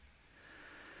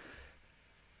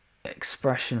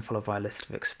expression followed by a list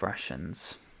of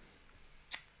expressions.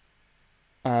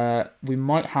 We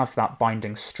might have that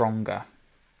binding stronger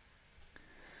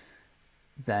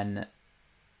than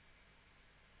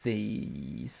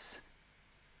these.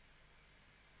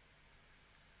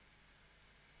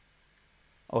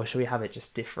 Or should we have it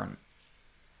just different?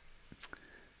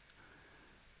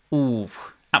 Ooh,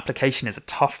 application is a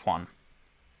tough one.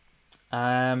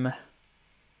 Or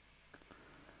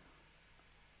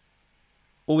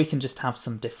we can just have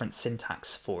some different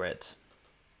syntax for it.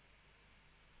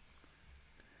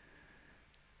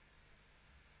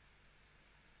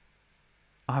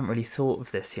 I haven't really thought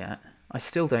of this yet. I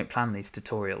still don't plan these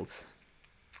tutorials.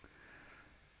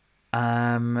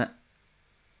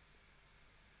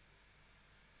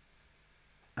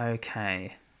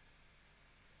 Okay.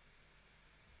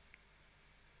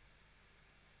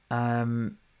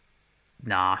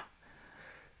 Nah.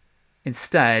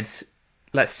 Instead,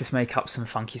 let's just make up some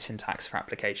funky syntax for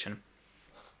application.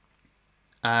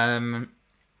 Okay.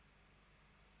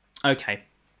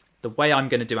 The way I'm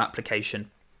going to do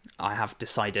application, I have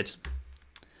decided,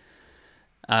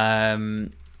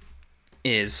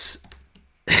 is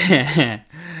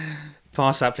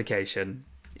parse application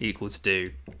equals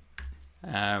do.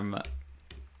 I'm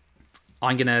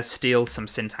going to steal some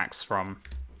syntax from,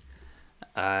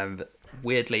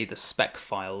 weirdly, the spec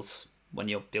files when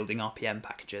you're building RPM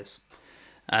packages.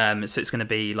 So it's going to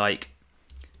be like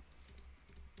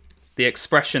the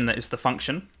expression that is the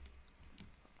function,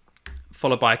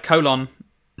 followed by a colon,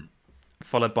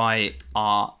 followed by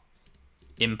our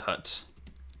input.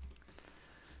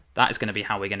 That is going to be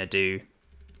how we're going to do.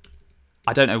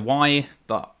 I don't know why,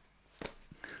 but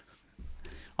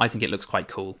I think it looks quite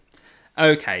cool.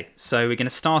 Okay, so we're going to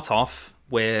start off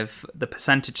with the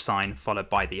percentage sign followed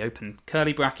by the open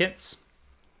curly brackets.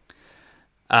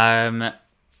 And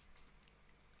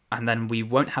then we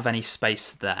won't have any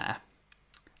space there.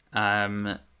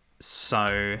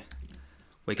 So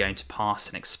we're going to pass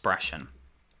an expression.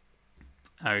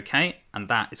 Okay, and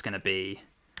that is going to be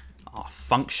our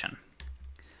function.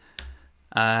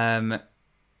 Then,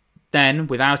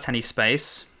 without any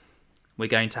space, we're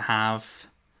going to have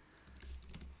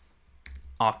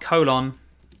our colon,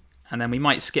 and then we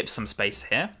might skip some space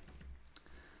here.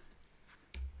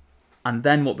 And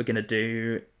then what we're going to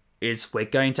do is we're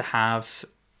going to have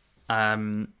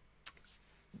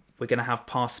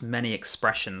pass many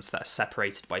expressions that are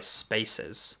separated by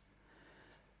spaces.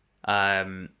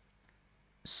 So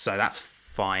that's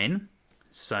fine.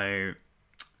 So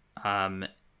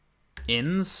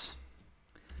ins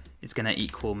is going to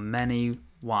equal many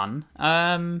one.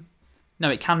 No,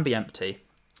 it can be empty.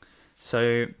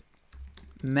 So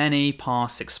many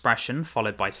parse expression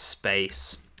followed by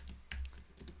space.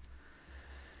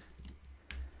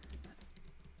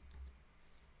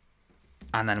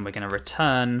 And then we're going to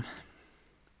return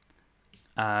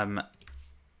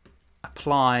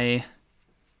apply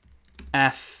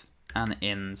f and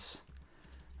ins.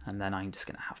 And then I'm just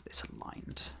going to have this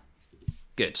aligned.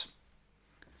 Good.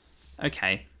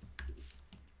 Okay.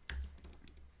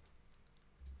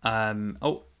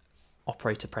 Oh,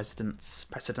 operator precedence.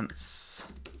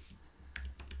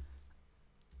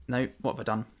 No, what have I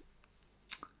done?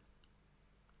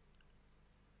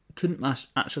 Couldn't match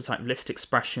actual type list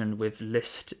expression with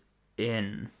list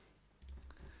in.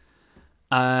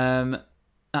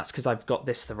 That's because I've got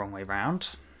this the wrong way round.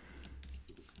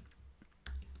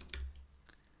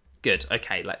 Good.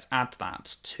 Okay, let's add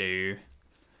that to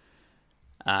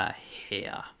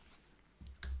here.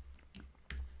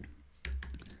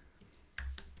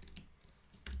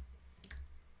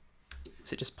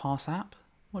 Is it just parse app?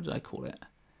 What did I call it?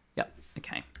 Yep.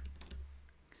 Okay.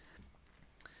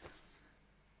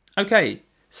 Okay,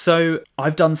 so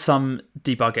I've done some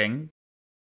debugging.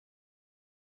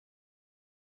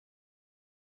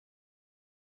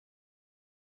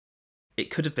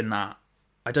 It could have been that.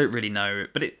 I don't really know,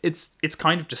 but it's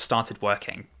kind of just started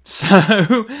working. So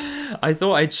I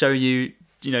thought I'd show you,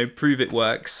 prove it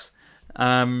works.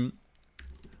 Let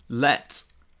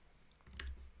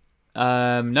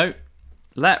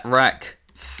rec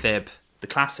fib, the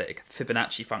classic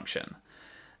Fibonacci function.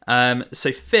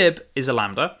 So fib is a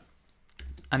lambda,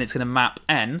 and it's going to map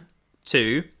n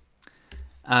to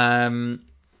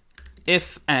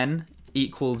if n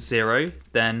equals 0,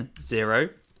 then 0,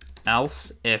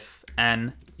 else if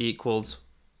n equals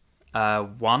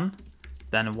 1,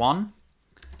 then 1,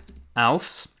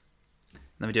 else,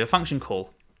 then we do a function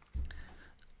call.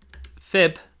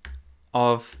 Fib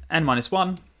of n minus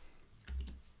 1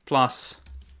 plus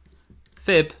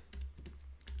fib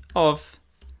of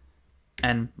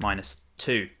n minus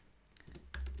 2.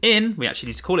 In, we actually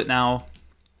need to call it now,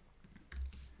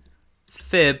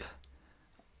 fib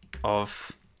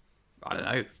of, I don't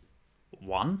know,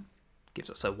 1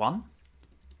 gives us a 1,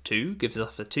 2 gives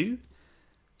us a 2,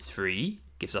 3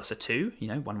 gives us a 2,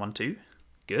 1, 1, 2,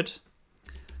 good.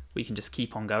 We can just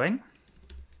keep on going.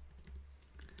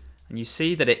 And you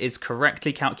see that it is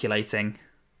correctly calculating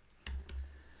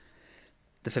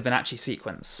the Fibonacci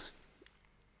sequence.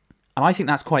 And I think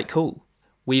that's quite cool.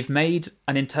 We've made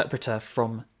an interpreter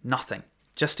from nothing,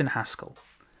 just in Haskell.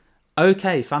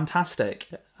 Okay, fantastic.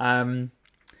 So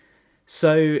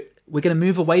we're going to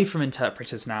move away from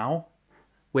interpreters now.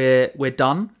 We're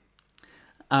done.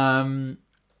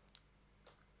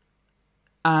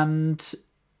 And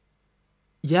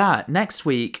yeah, next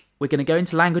week we're going to go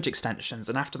into language extensions,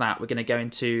 and after that we're going to go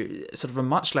into sort of a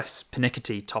much less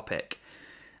pernickety topic,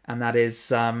 and that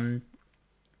is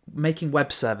making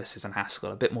web services in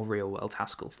Haskell, a bit more real-world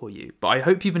Haskell for you. But I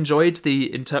hope you've enjoyed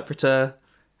the interpreter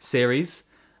series.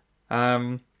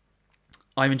 I've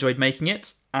enjoyed making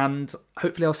it, and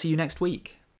hopefully I'll see you next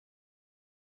week.